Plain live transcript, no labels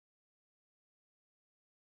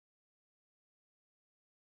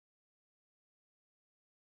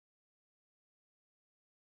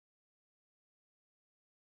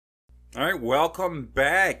All right, welcome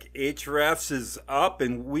back. Hrefs is up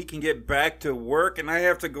and we can get back to work. And I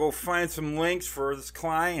have to go find some links for this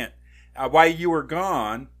client. While you were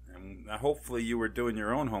gone, and hopefully you were doing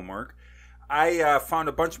your own homework, I found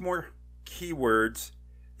a bunch more keywords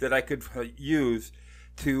that I could use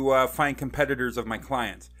to find competitors of my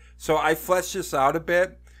clients. So I fleshed this out a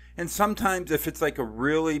bit. And sometimes, if it's like a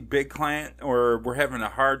really big client or we're having a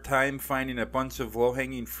hard time finding a bunch of low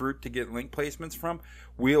hanging fruit to get link placements from,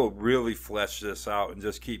 we'll really flesh this out and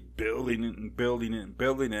just keep building it and building it and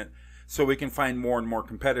building it so we can find more and more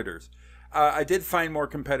competitors. I did find more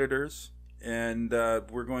competitors, and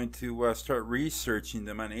we're going to start researching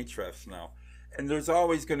them on Ahrefs now. And there's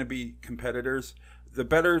always going to be competitors. The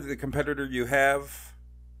better the competitor you have,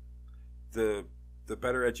 the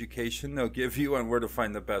better education they'll give you on where to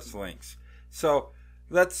find the best links. So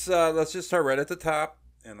let's just start right at the top,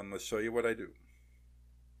 and I'm going to show you what I do.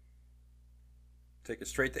 Take it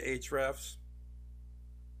straight to Ahrefs.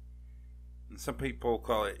 And some people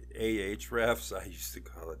call it Ahrefs. I used to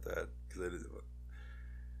call it that because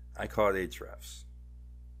I call it Ahrefs.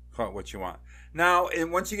 Call it what you want. Now,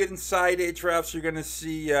 and once you get inside Ahrefs, you're going to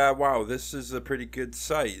see, wow, this is a pretty good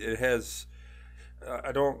site. It has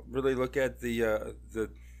I don't really look at these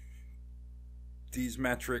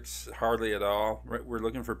metrics hardly at all. We're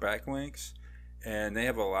looking for backlinks, and they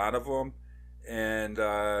have a lot of them, and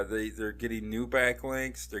they're getting new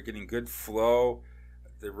backlinks. They're getting good flow.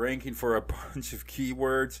 They're ranking for a bunch of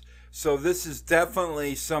keywords. So this is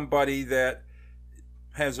definitely somebody that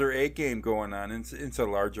has their A game going on. It's a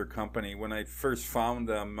larger company. When I first found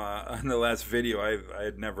them on the last video, I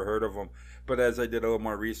had never heard of them. But as I did a little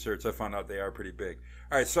more research, I found out they are pretty big.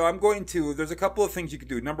 All right, so there's a couple of things you could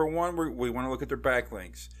do. Number one, we want to look at their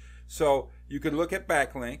backlinks. So you could look at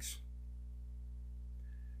backlinks.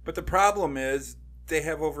 But the problem is they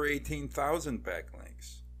have over 18,000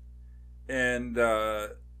 backlinks. And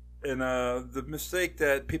the mistake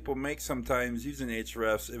that people make sometimes using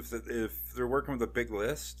Ahrefs, if they're working with a big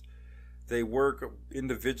list, they work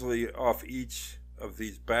individually off each of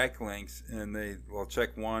these backlinks, and they'll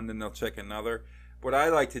check one, then they'll check another. What I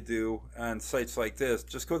like to do on sites like this,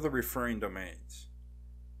 just go to the referring domains.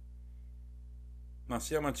 Now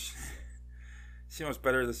see how much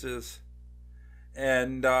better this is,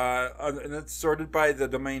 and it's sorted by the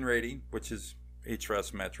domain rating, which is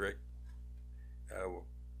Ahrefs metric.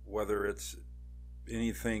 Whether it's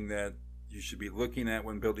anything that you should be looking at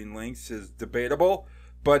when building links is debatable,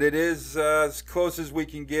 but it is as close as we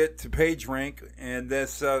can get to PageRank, and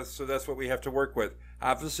so that's what we have to work with.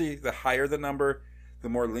 Obviously, the higher the number, the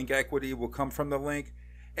more link equity will come from the link.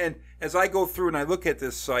 And as I go through and I look at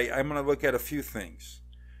this site, I'm going to look at a few things.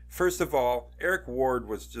 First of all, Eric Ward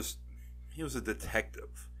he was a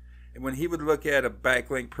detective. And when he would look at a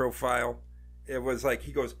backlink profile, it was like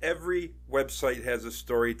he goes, every website has a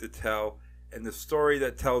story to tell, and the story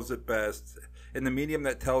that tells it best, and the medium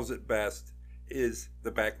that tells it best, is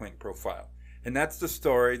the backlink profile. And that's the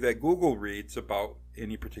story that Google reads about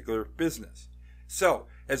any particular business. So,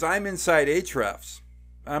 as I'm inside Ahrefs,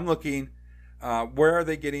 I'm looking, where are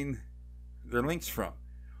they getting their links from?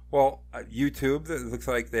 Well, YouTube, it looks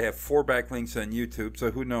like they have 4 backlinks on YouTube,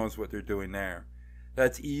 so who knows what they're doing there.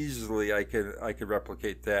 That's easily, I could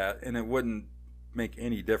replicate that, and it wouldn't make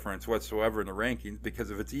any difference whatsoever in the rankings,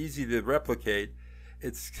 because if it's easy to replicate,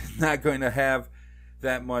 it's not going to have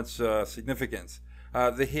that much significance.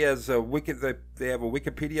 They have a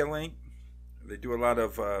Wikipedia link. They do a lot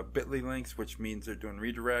of Bitly links, which means they're doing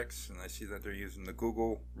redirects, and I see that they're using the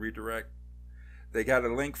Google redirect. They got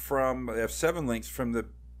a link they have 7 links from the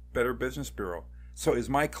Better Business Bureau. So is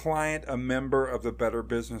my client a member of the Better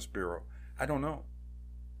Business Bureau? I don't know.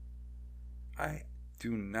 I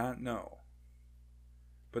do not know.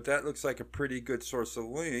 But that looks like a pretty good source of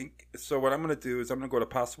link. So what I'm going to do is I'm going to go to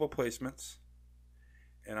possible placements,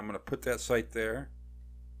 and I'm going to put that site there.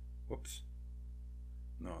 Whoops.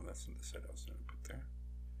 No, that's not the site I was going to put there.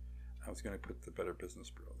 I was going to put the Better Business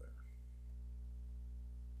Bureau there.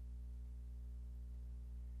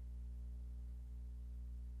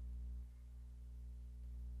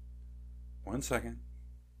 One second.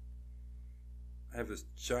 I have this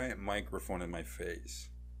giant microphone in my face,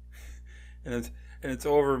 and it's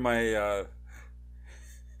over my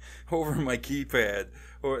over my keypad.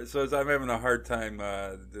 So I'm having a hard time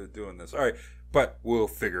doing this. All right, but we'll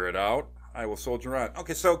figure it out. I will soldier on.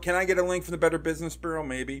 Okay, so can I get a link from the Better Business Bureau?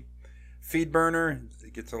 Maybe. FeedBurner,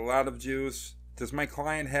 it gets a lot of juice. Does my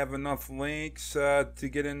client have enough links to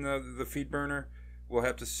get in the FeedBurner? We'll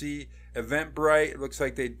have to see. Eventbrite, it looks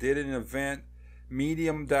like they did an event.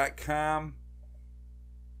 Medium.com.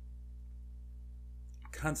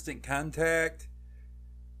 Constant Contact.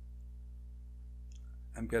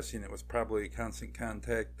 I'm guessing it was probably Constant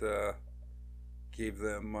Contact gave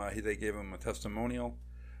them they gave them a testimonial.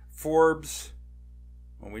 Forbes,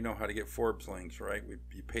 well, we know how to get Forbes links, right?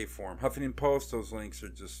 You pay for them. Huffington Post, those links are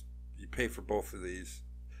just, you pay for both of these.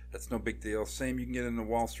 That's no big deal. Same you can get in the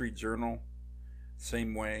Wall Street Journal.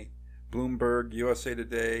 Same way. Bloomberg, USA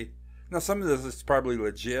Today. Now some of this is probably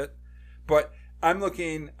legit, but I'm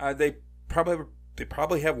looking. They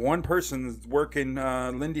probably have one person working.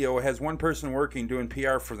 Lindio has one person working doing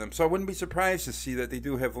PR for them. So I wouldn't be surprised to see that they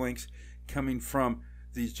do have links coming from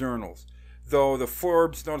these journals. Though the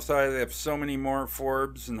Forbes, notice I have so many more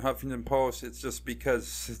Forbes and Huffington Post. It's just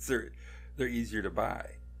because they're easier to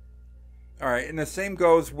buy. All right, and the same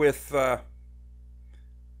goes with PR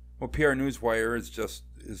Newswire is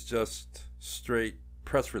just straight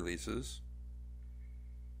press releases.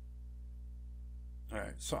 All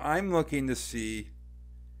right, so I'm looking to see,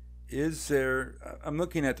 I'm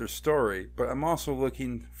looking at their story, but I'm also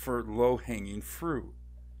looking for low-hanging fruit.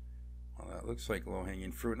 Well, that looks like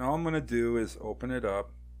low-hanging fruit. And all I'm going to do is open it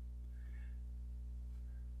up.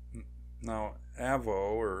 Now,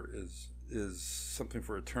 Avvo is something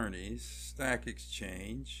for attorneys. Stack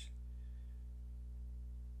Exchange.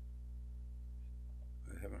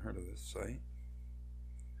 I haven't heard of this site.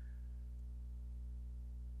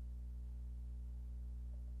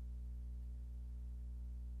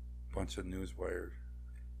 Bunch of Newswire.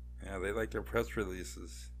 Yeah, they like their press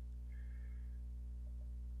releases.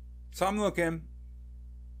 So I'm looking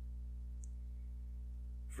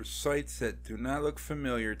for sites that do not look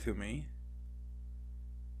familiar to me.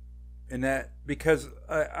 And that, because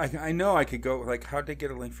I know I could go, like, how'd they get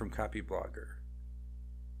a link from Copyblogger?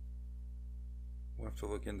 We'll have to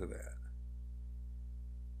look into that.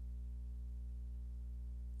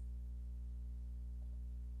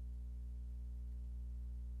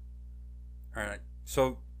 All right,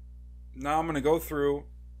 so now I'm going to go through.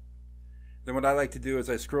 Then what I like to do is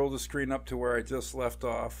I scroll the screen up to where I just left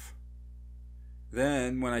off.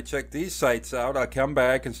 Then when I check these sites out, I'll come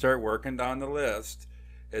back and start working down the list.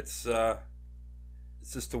 It's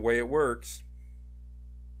just the way it works.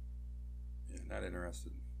 Yeah, not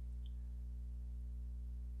interested.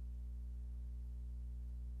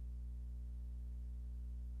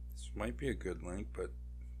 This might be a good link, but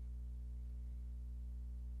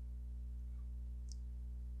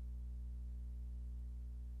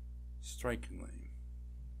strikingly,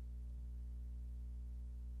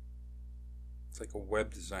 it's like a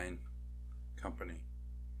web design company.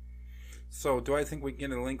 So do I think we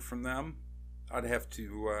can get a link from them? I'd have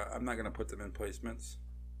to, I'm not going to put them in placements.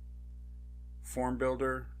 Form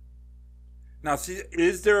Builder. Now, see,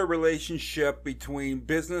 is there a relationship between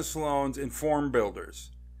business loans and form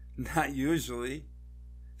builders? Not usually.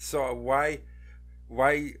 So why,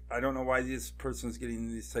 I don't know why this person's getting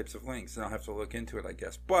these types of links, and I'll have to look into it, I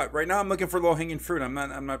guess. But right now I'm looking for low-hanging fruit. I'm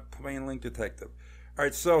not playing link detective. All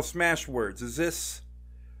right, so Smashwords. Is this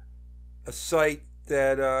a site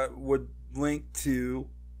that would link to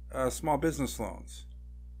small business loans?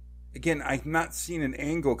 Again, I've not seen an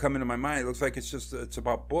angle come into my mind. It looks like it's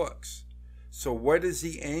about books. So what is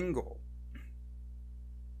the angle?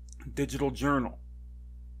 Digital Journal.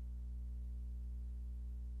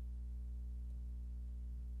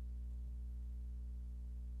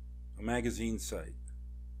 A magazine site.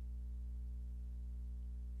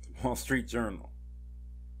 The Wall Street Journal.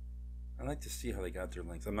 I'd like to see how they got their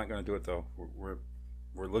links. I'm not going to do it though.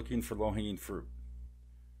 We're looking for low-hanging fruit.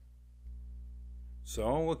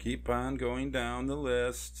 So we'll keep on going down the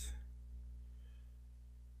list.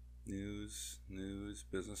 News,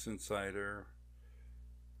 Business Insider.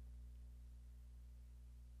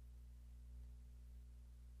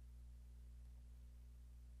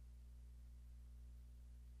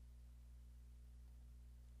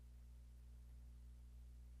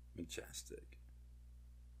 Majestic.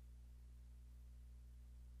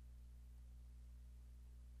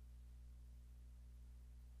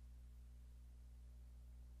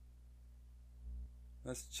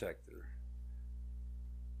 Let's check there.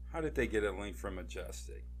 How did they get a link from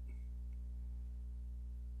Majestic?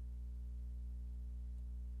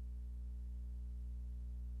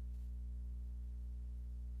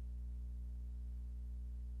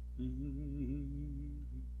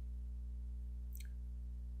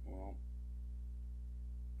 Well,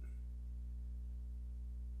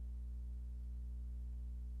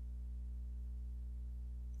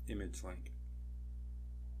 image link.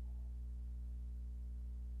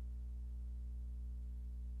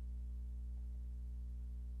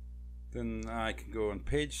 Then I can go in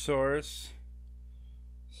page source.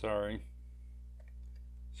 Sorry.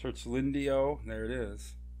 Search Lindio. There it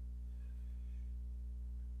is.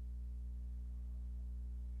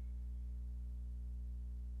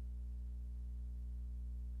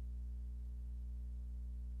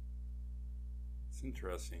 It's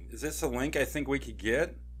interesting. Is this a link I think we could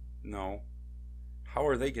get? No. How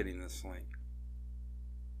are they getting this link?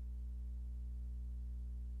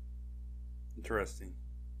 Interesting.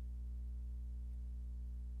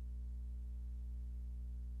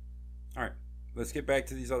 All right, let's get back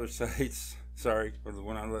to these other sites. Sorry,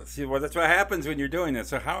 see, well, that's what happens when you're doing this.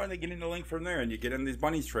 So how are they getting the link from there? And you get in these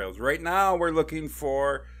bunny trails. Right now, we're looking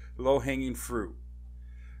for low-hanging fruit.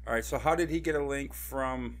 All right, so how did he get a link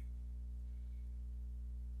from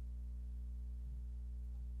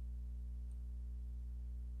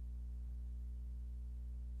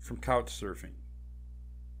couch surfing?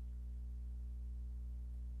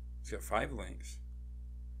 He's got 5 links.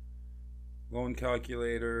 Loan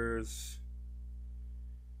calculators.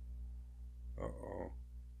 Uh-oh.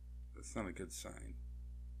 That's not a good sign.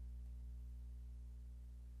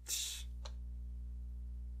 It's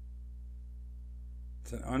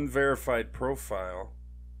an unverified profile.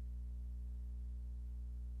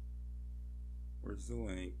 Where's the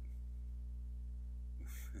link?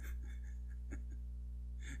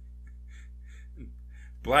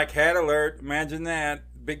 Black hat alert. Imagine that.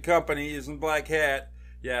 Big company using black hat.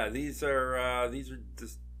 Yeah, these are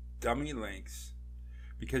just dummy links,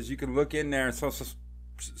 because you can look in there, and so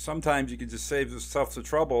sometimes you can just save yourself the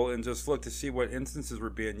trouble and just look to see what instances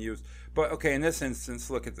were being used. But okay, in this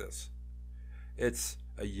instance, look at this. It's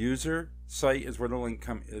a user site is where the link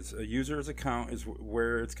is. A user's account is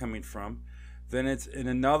where it's coming from. Then it's in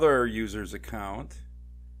another user's account,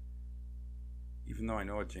 even though I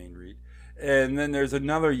know it, Jane Reed. And then there's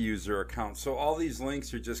another user account. So all these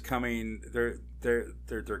links are just coming. They're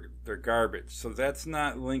garbage. So that's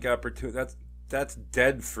not link opportunity. That's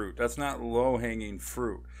dead fruit. That's not low-hanging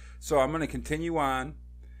fruit. So I'm going to continue on,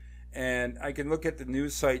 and I can look at the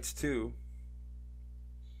news sites too,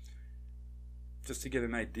 just to get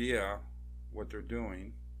an idea what they're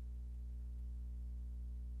doing.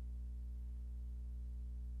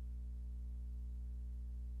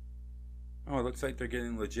 Oh, it looks like they're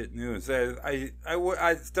getting legit news. It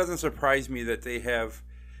doesn't surprise me that they have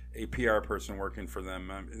a PR person working for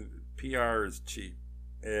them. PR is cheap,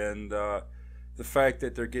 and the fact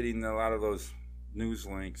that they're getting a lot of those news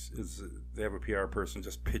links is they have a PR person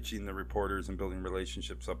just pitching the reporters and building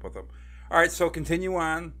relationships up with them. All right, so continue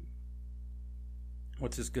on.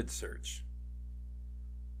 What's this good search?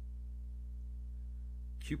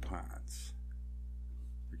 Coupons.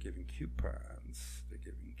 They're giving coupons. They're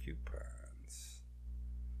giving coupons.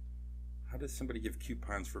 How does somebody give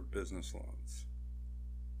coupons for business loans?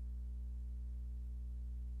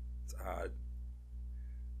 It's odd.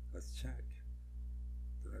 Let's check.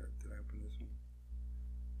 Did I open this one?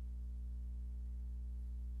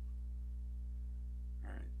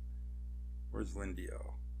 All right. Where's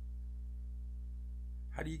Lindio?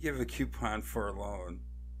 How do you give a coupon for a loan?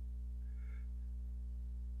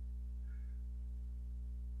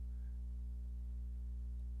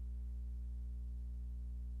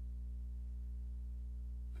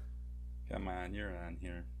 Come on, you're on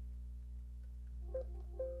here.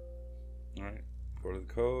 All right, go to the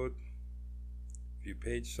code, view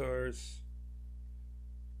page source.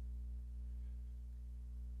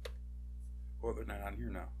 Oh, they're not on here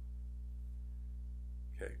now.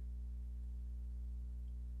 Okay.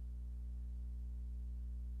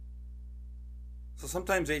 So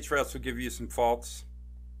sometimes Ahrefs will give you some faults.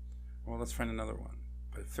 Well, let's find another one.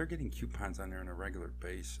 But if they're getting coupons on there on a regular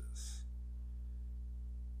basis,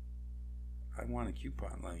 I want a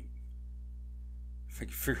coupon link. If I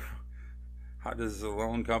can figure out, how does a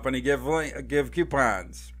loan company give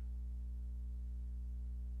coupons?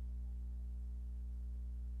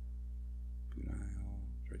 Blue Nile,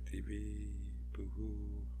 DirecTV,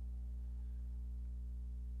 Boohoo.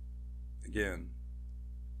 Again.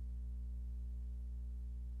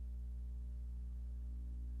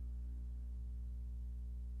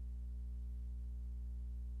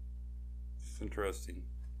 It's interesting.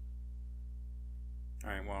 All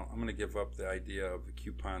right, well, I'm going to give up the idea of a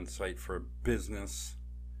coupon site for a business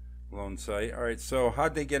loan site. All right, so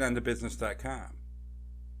how'd they get onto business.com?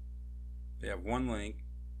 They have one link.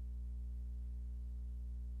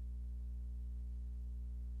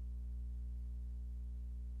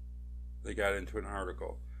 They got into an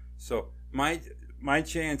article. So my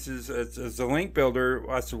chances as a link builder,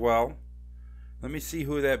 I said, well, let me see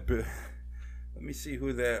who that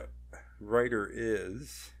writer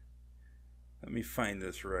is. Let me find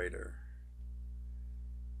this writer.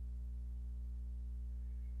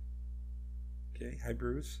 Okay, hi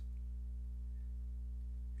Bruce.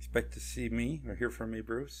 Expect to see me or hear from me,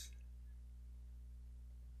 Bruce.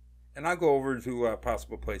 And I'll go over to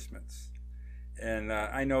possible placements. And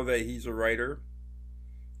I know that he's a writer,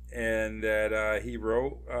 and that he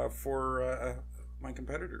wrote for my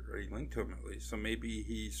competitor, or he linked to him at least. So maybe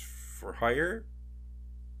he's for hire.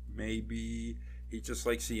 Maybe he just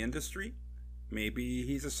likes the industry. Maybe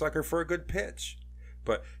he's a sucker for a good pitch.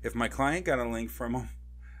 But if my client got a link from him,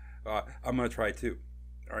 I'm going to try too.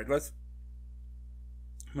 All right, I'm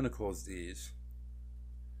going to close these.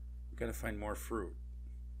 I've got to find more fruit.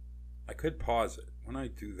 I could pause it. Why don't I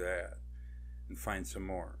do that and find some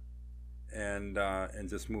more and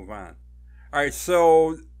just move on? All right,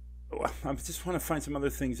 so I just want to find some other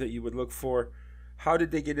things that you would look for. How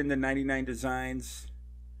did they get into 99 Designs?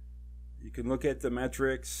 You can look at the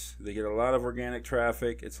metrics. They get a lot of organic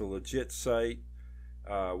traffic. It's a legit site.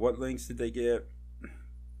 What links did they get?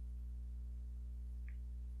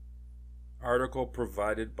 Article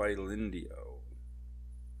provided by Lindio.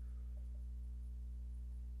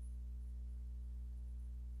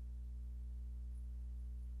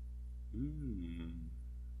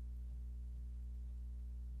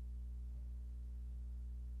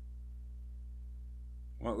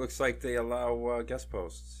 Well, it looks like they allow guest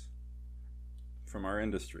posts from our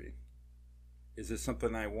industry. Is this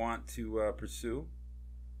something I want to pursue?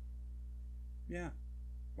 Yeah,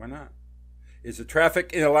 why not? Is the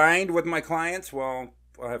traffic aligned with my clients? Well,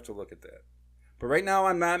 I'll have to look at that. But right now,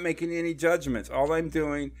 I'm not making any judgments. All I'm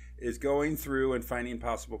doing is going through and finding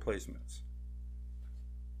possible placements.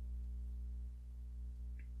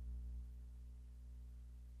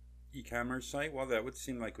 E-commerce site? Well, that would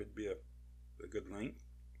seem like would be a good link.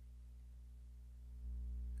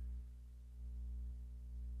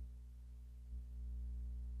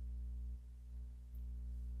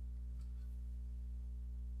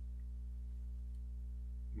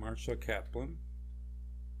 Marsha Kaplan.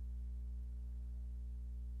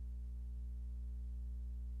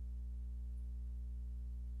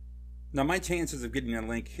 Now, my chances of getting a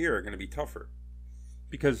link here are going to be tougher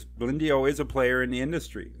because Lindio is a player in the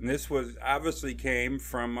industry, and this was obviously came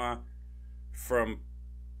from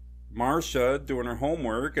Marsha doing her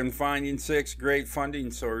homework and finding 6 great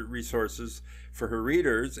funding resources for her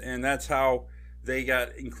readers, and that's how they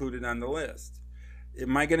got included on the list.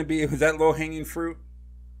 Am I going to be, was that low-hanging fruit?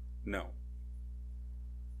 No.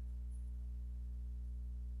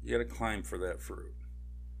 You got to climb for that fruit.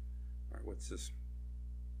 All right, what's this?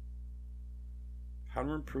 How to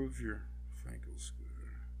improve your Frankel scooter.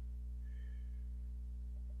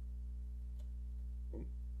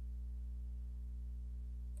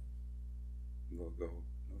 Logo.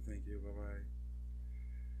 No, thank you. Bye bye.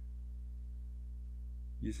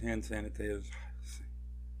 Use hand sanitizer.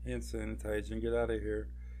 Hand sanitizer and get out of here.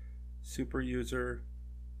 Super user.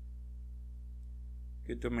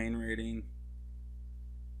 Good domain rating.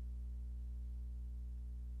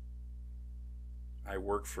 I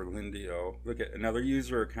work for Lindio. Look at another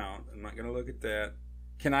user account. I'm not going to look at that.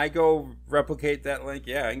 Can I go replicate that link?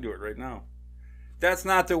 Yeah, I can do it right now. That's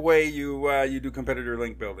not the way you do competitor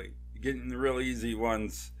link building. You get in the real easy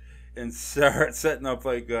ones and start setting up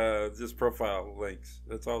like just profile links.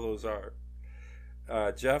 That's all those are.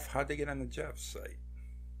 Jeff, how'd they get on the Jeff site?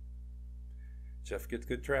 Jeff gets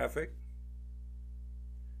good traffic.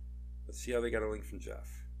 Let's see how they got a link from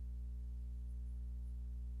Jeff.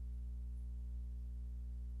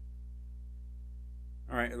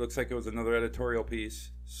 All right, it looks like it was another editorial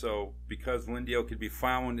piece. So because Lindio could be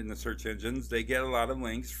found in the search engines, they get a lot of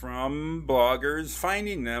links from bloggers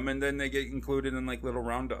finding them, and then they get included in like little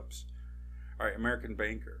roundups. All right, American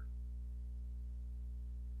Banker.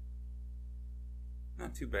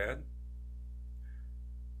 Not too bad.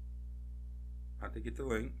 How'd they get the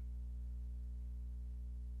link?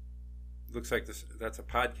 Looks like that's a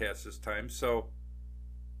podcast this time, so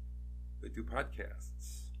they do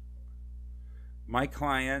podcasts. My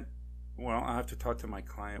client, well, I'll have to talk to my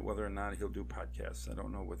client whether or not he'll do podcasts. I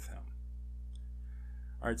don't know with him.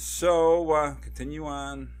 All right, so continue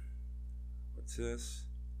on. What's this?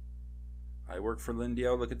 I work for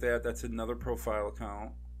Lindio. Look at that. That's another profile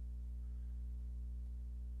account.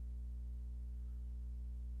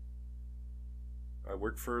 I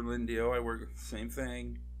work for Lindio. I work same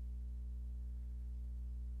thing.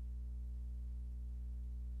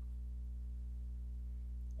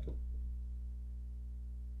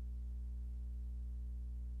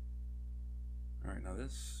 All right, now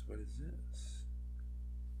this, what is this?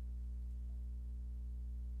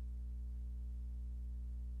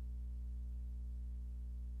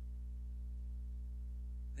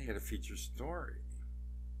 They got a feature story.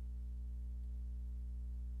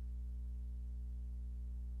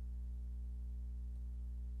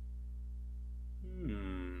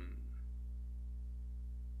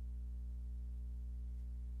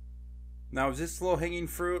 Now, is this low-hanging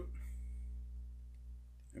fruit?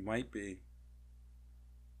 It might be.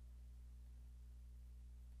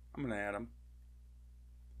 I'm going to add them.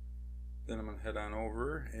 Then I'm going to head on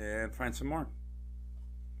over and find some more.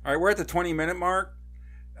 All right, we're at the 20-minute mark.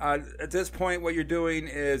 At this point, what you're doing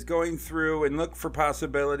is going through and look for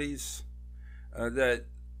possibilities that,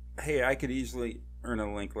 hey, I could easily earn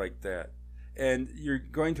a link like that. And you're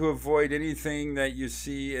going to avoid anything that you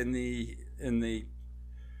see in the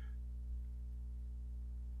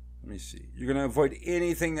let me see. You're going to avoid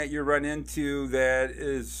anything that you run into that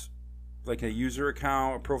is like a user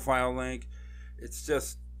account, a profile link. It's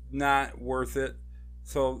just not worth it.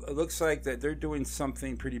 So it looks like that they're doing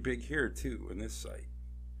something pretty big here too in this site.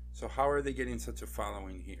 So how are they getting such a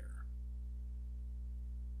following here?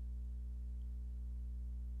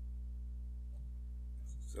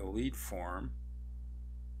 It's a lead form.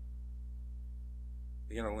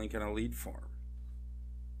 They got a link in a lead form.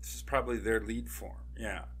 This is probably their lead form.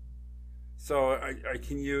 Yeah. So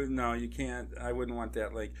can you? No, you can't. I wouldn't want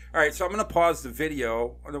that link. All right, so I'm going to pause the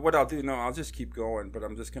video. What I'll do, no, I'll just keep going, but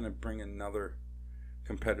I'm just going to bring another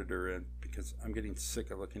competitor in because I'm getting sick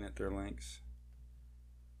of looking at their links.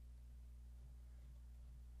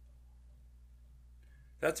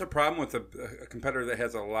 That's a problem with a competitor that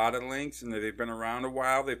has a lot of links and they've been around a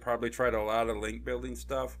while. They've probably tried a lot of link building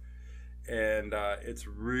stuff, and it's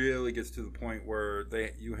really gets to the point where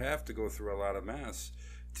you have to go through a lot of mess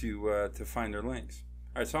to find their links.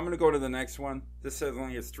 All right, so I'm going to go to the next one. This says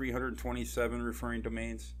only has 327 referring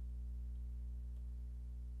domains.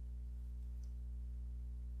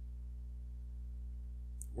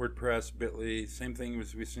 WordPress, Bitly, same thing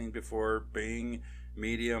as we've seen before. Bing,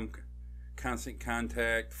 Medium, Constant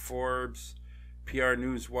Contact, Forbes, PR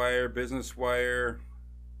Newswire, Business Wire,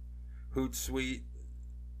 Hootsuite,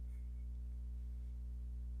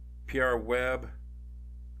 PR Web,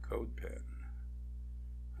 CodePen.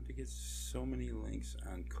 How to get so many links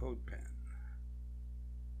on CodePen?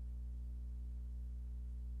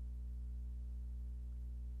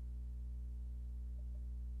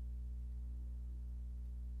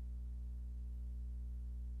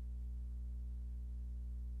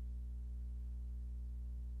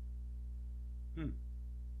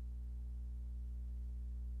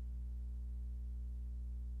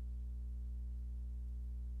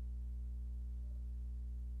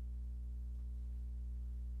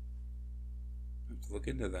 Let's look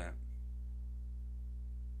into that.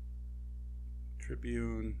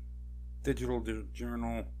 Tribune, Digital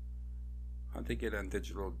Journal. How'd they get on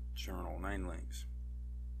Digital Journal? 9 links.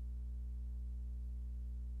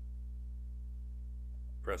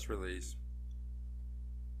 Press release.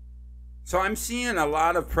 So I'm seeing a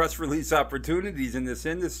lot of press release opportunities in this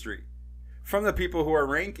industry from the people who are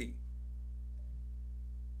ranking.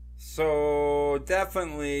 So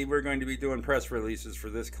definitely we're going to be doing press releases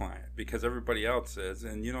for this client because everybody else is.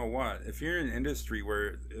 And you know what? If you're in an industry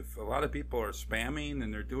where if a lot of people are spamming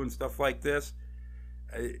and they're doing stuff like this,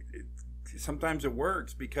 sometimes it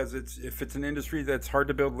works because if it's an industry that's hard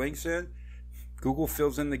to build links in, Google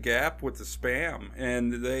fills in the gap with the spam.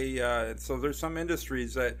 And so there's some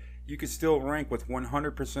industries that you could still rank with 100%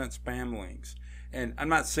 spam links. And I'm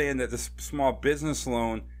not saying that the small business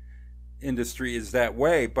loan industry is that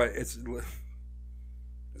way, but it's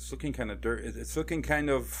looking kind of dirty. It's looking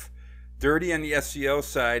kind of dirty on the SEO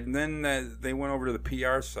side, and then they went over to the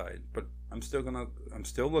PR side. But I'm still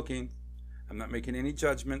looking. I'm not making any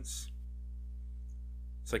judgments.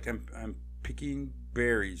 It's like I'm picking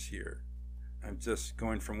berries here. I'm just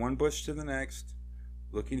going from one bush to the next,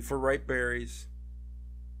 looking for ripe berries.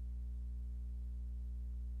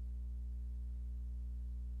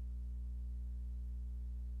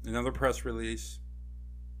 Another press release.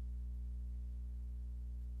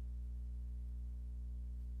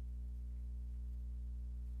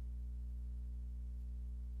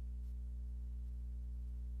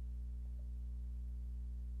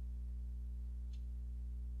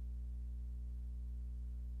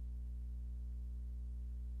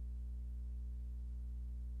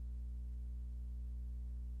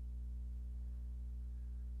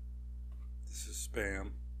 This is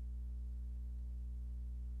spam.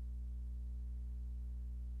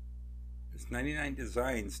 It's 99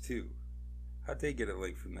 Designs too. How'd they get a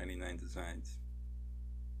link from 99 Designs?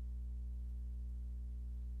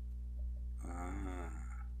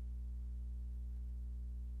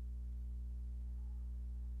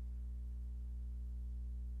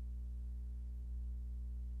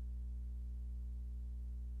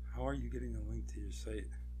 How are you getting a link to your site?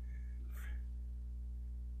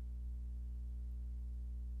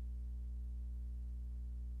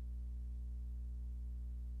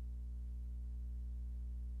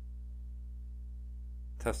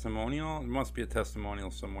 Testimonial? There must be a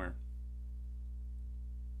testimonial somewhere.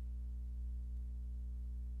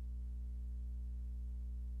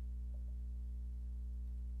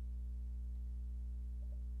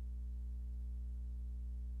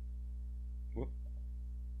 Whoop.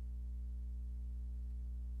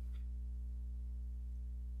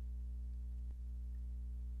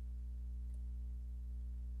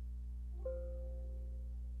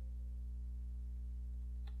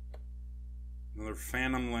 Another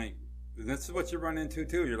phantom link. And this is what you run into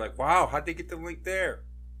too. You're like, wow, how'd they get the link there?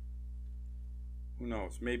 Who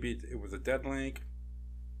knows? Maybe it was a dead link.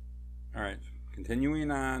 All right, continuing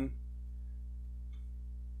on.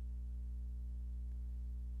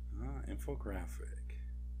 Infographic.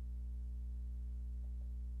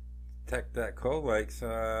 Tech.co likes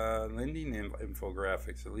lending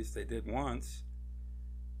infographics. At least they did once.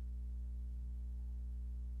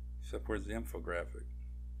 Except where's the infographic?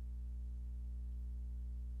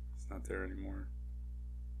 It's not there anymore.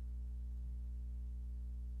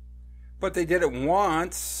 But they did it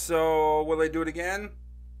once, so will they do it again?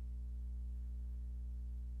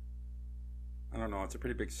 I don't know. It's a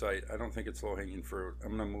pretty big site. I don't think it's low-hanging fruit.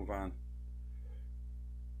 I'm going to move on.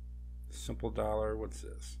 Simple dollar. What's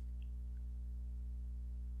this?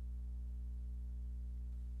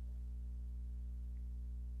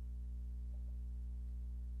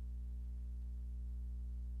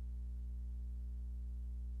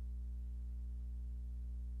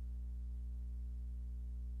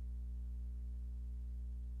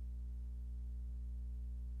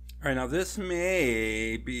 All right, now this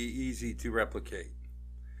may be easy to replicate.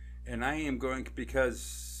 And I am going,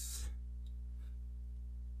 because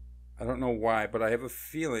I don't know why, but I have a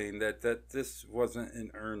feeling that this wasn't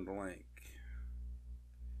an earned link.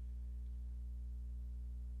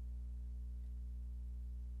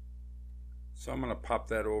 So I'm going to pop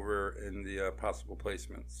that over in the possible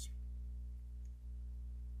placements.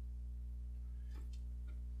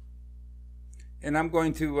 And I'm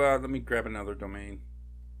going to, let me grab another domain.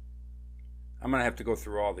 I'm going to have to go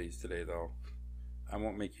through all these today, though. I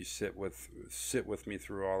won't make you sit with me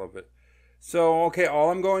through all of it. So, okay,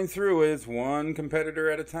 all I'm going through is one competitor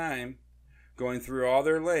at a time, going through all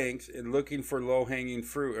their links and looking for low-hanging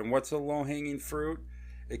fruit. And what's a low-hanging fruit?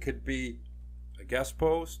 It could be a guest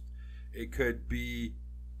post. It could be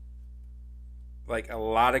like a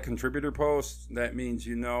lot of contributor posts. That means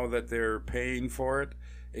you know that they're paying for it.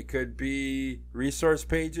 It could be resource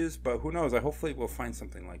pages, but who knows? Hopefully we'll find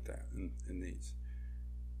something like that in these.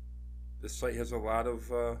 This site has a lot of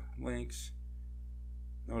links.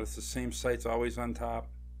 Notice the same site's always on top.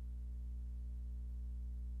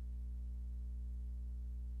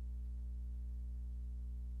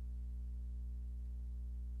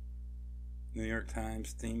 New York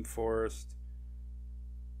Times, Theme Forest.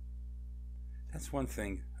 That's one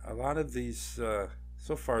thing. A lot of these,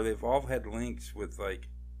 so far, they've all had links with like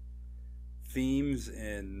themes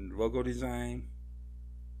and logo design.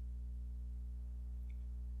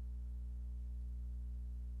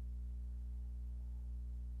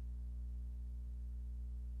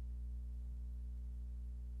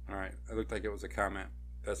 All right, it looked like it was a comment.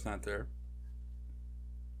 That's not there.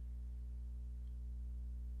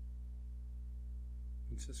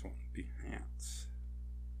 What's this one? Behance.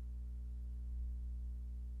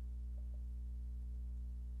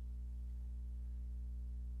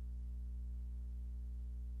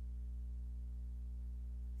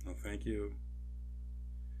 No, thank you.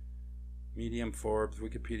 Medium, Forbes,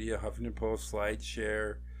 Wikipedia, Huffington Post,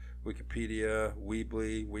 SlideShare, Wikipedia,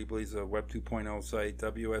 Weebly. Weebly's a Web 2.0 site.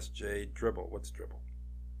 WSJ, Dribbble. What's Dribbble?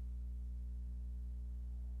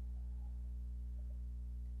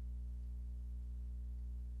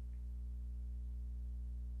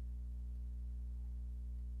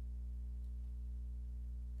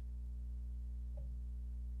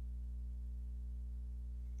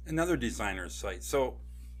 Another designer's site. So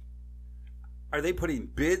are they putting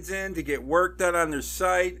bids in to get work done on their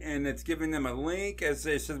site, and it's giving them a link as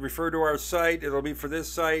they said, refer to our site, it'll be for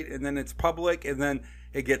this site, and then it's public, and then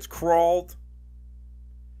it gets crawled?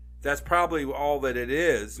 That's probably all that it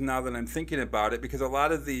is, now that I'm thinking about it, because a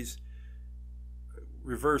lot of these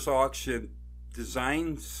reverse auction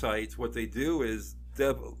design sites, what they do is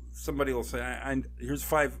somebody will say,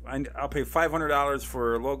 I'll pay $500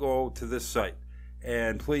 for a logo to this site.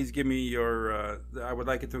 And please give me your, I would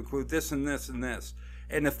like it to include this and this and this.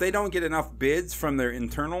 And if they don't get enough bids from their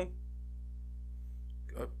internal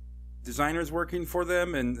designers working for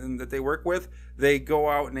them and that they work with, they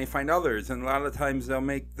go out and they find others. And a lot of times they'll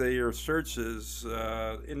make their searches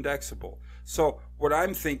indexable. So what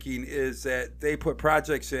I'm thinking is that they put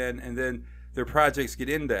projects in and then their projects get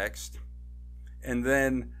indexed. and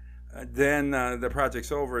then the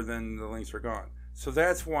project's over, then the links are gone. So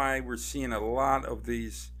that's why we're seeing a lot of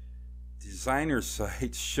these designer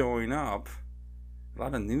sites showing up, a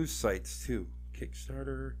lot of news sites too.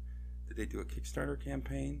 Kickstarter, did they do a Kickstarter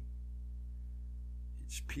campaign?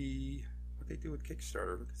 HP, what they do with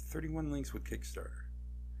Kickstarter? Look, 31 links with Kickstarter.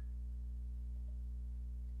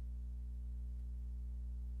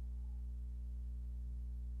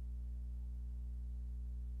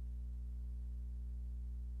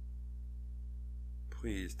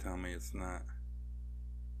 Please tell me it's not.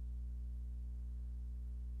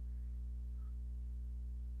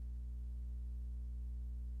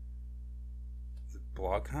 Is it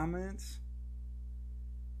blog comments?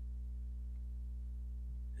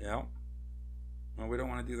 Yeah. Well, we don't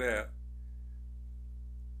want to do that.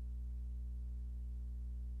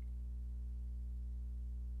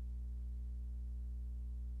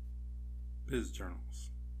 Biz journals.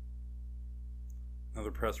 Another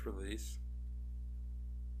press release.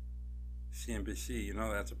 CNBC, you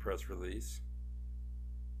know that's a press release.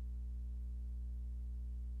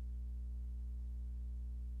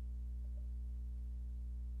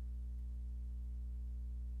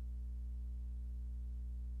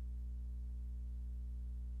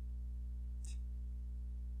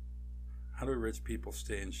 How do rich people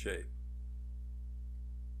stay in shape?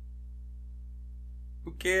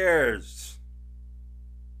 Who cares?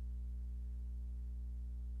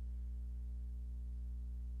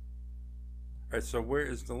 All right, so where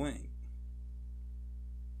is the link?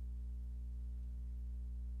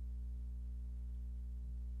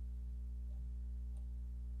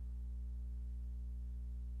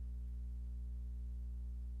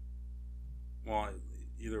 Well,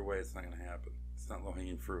 either way, it's not going to happen. It's not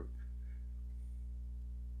low-hanging fruit.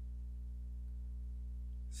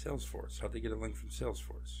 Salesforce. How'd they get a link from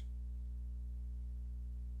Salesforce?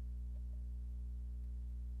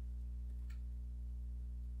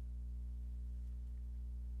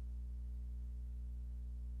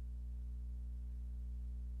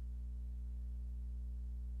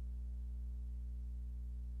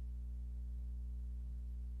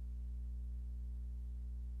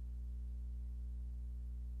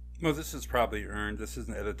 Well, this is probably earned. This is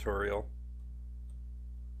an editorial.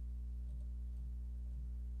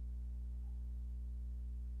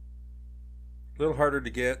 A little harder to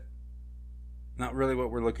get. Not really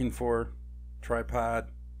what we're looking for.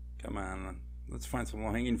 Tripod. Come on. Let's find some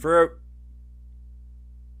low-hanging fruit.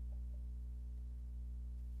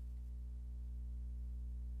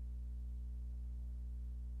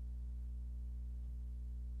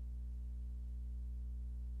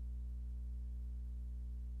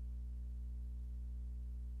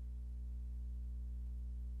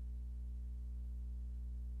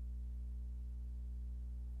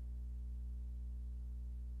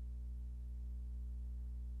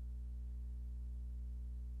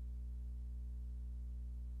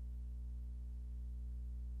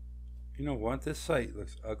 You know what? This site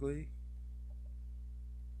looks ugly,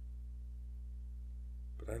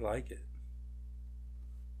 but I like it.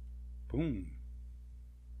 Boom.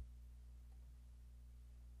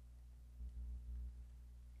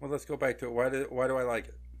 Well, let's go back to it. Why do I like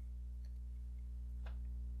it?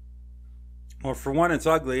 Well, for one, it's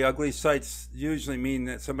ugly. Ugly sites usually mean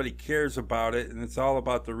that somebody cares about it, and it's all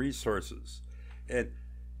about the resources. And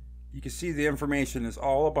you can see the information is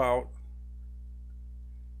all about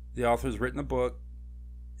the author's written a book,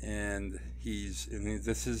 and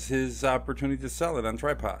this is his opportunity to sell it on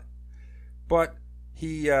Tripod. But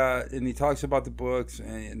he talks about the books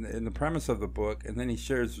and the premise of the book, and then he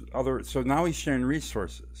shares other. So now he's sharing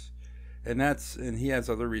resources, and he has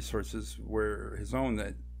other resources where his own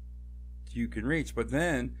that you can reach. But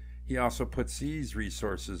then he also puts these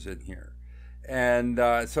resources in here, and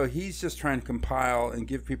so he's just trying to compile and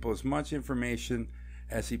give people as much information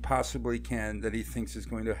as he possibly can that he thinks is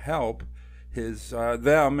going to help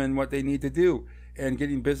them and what they need to do. And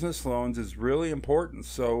getting business loans is really important.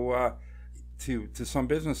 So to some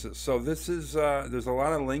businesses. So this is there's a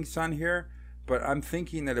lot of links on here, but I'm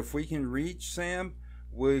thinking that if we can reach Sam,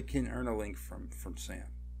 we can earn a link from Sam.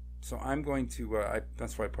 So I'm going to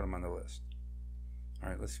that's why I put him on the list. All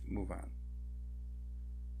right, let's move on.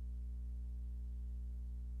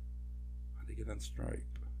 How do you get on Stripe?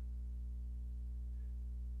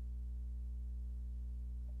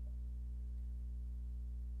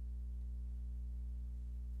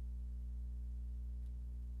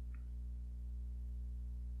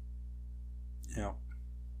 Yeah.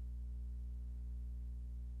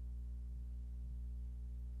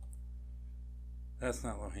 That's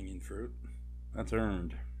not low-hanging fruit. That's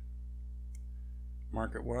earned.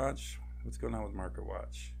 Market Watch. What's going on with Market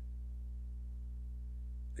Watch?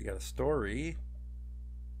 They got a story.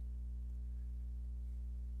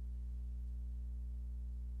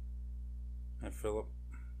 Hi, Philip.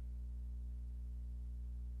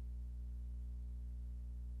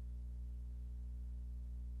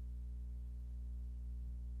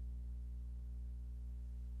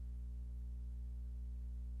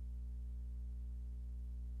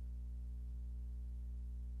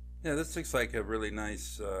 Yeah, this looks like a really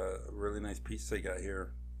nice piece they got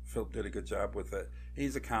here. Philip did a good job with it.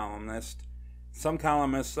 He's a columnist. Some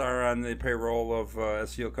columnists are on the payroll of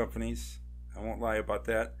SEO companies. I won't lie about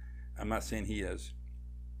that. I'm not saying he is,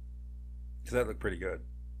 because that looked pretty good.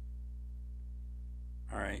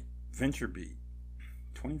 All right, VentureBeat,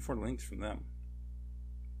 24 links from them.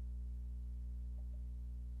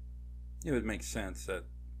 It would make sense that.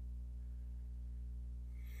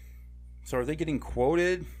 So are they getting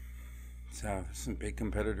quoted? So there's some big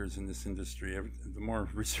competitors in this industry. The more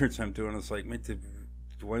research I'm doing, it's like,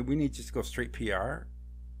 do we need just to go straight PR?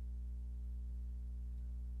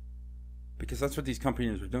 Because that's what these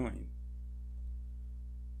companies are doing.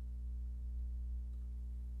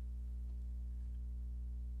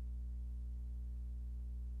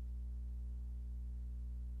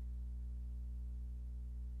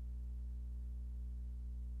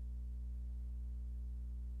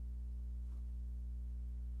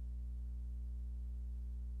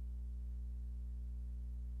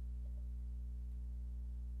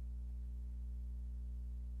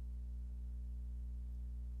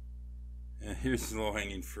 And here's the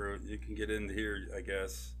low-hanging fruit. You can get into here, I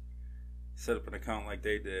guess. Set up an account like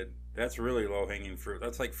they did. That's really low-hanging fruit.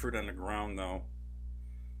 That's like fruit on the ground, though.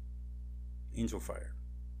 Angelfire.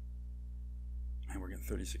 And we're getting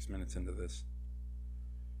 36 minutes into this.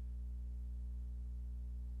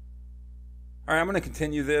 All right, I'm going to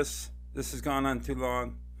continue this. This has gone on too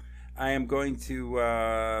long. I am going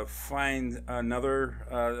to find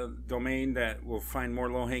another domain that will find more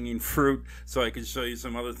low-hanging fruit so I can show you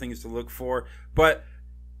some other things to look for. But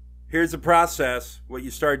here's the process. What you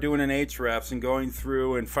start doing in Ahrefs and going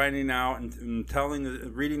through and finding out and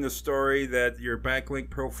reading the story that your backlink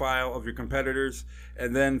profile of your competitors,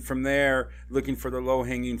 and then from there looking for the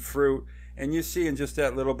low-hanging fruit. And you see in just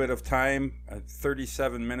that little bit of time,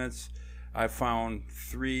 37 minutes, I found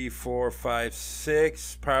 3, 4, 5,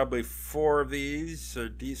 6, probably 4 of these are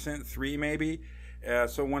decent, 3 maybe.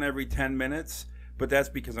 So one every 10 minutes. But that's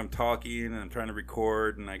because I'm talking and I'm trying to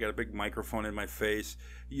record and I got a big microphone in my face.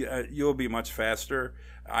 You'll be much faster.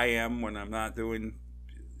 I am when I'm not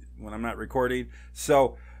recording.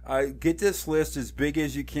 So get this list as big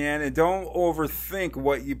as you can, and don't overthink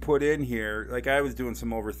what you put in here. Like I was doing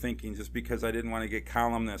some overthinking just because I didn't want to get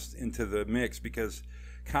columnists into the mix, because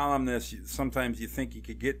columnists, sometimes you think you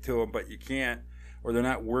could get to them, but you can't, or they're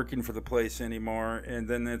not working for the place anymore, and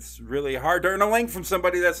then it's really hard to earn a link from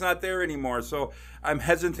somebody that's not there anymore. So I'm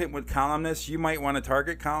hesitant with columnists. You might want to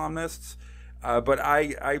target columnists, but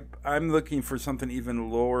I'm looking for something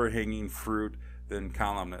even lower hanging fruit than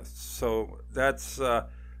columnists. So that's going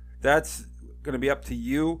to be up to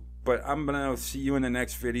you, but I'm going to see you in the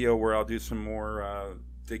next video where I'll do some more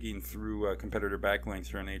digging through competitor backlinks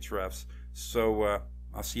here in Ahrefs. So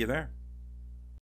I'll see you there.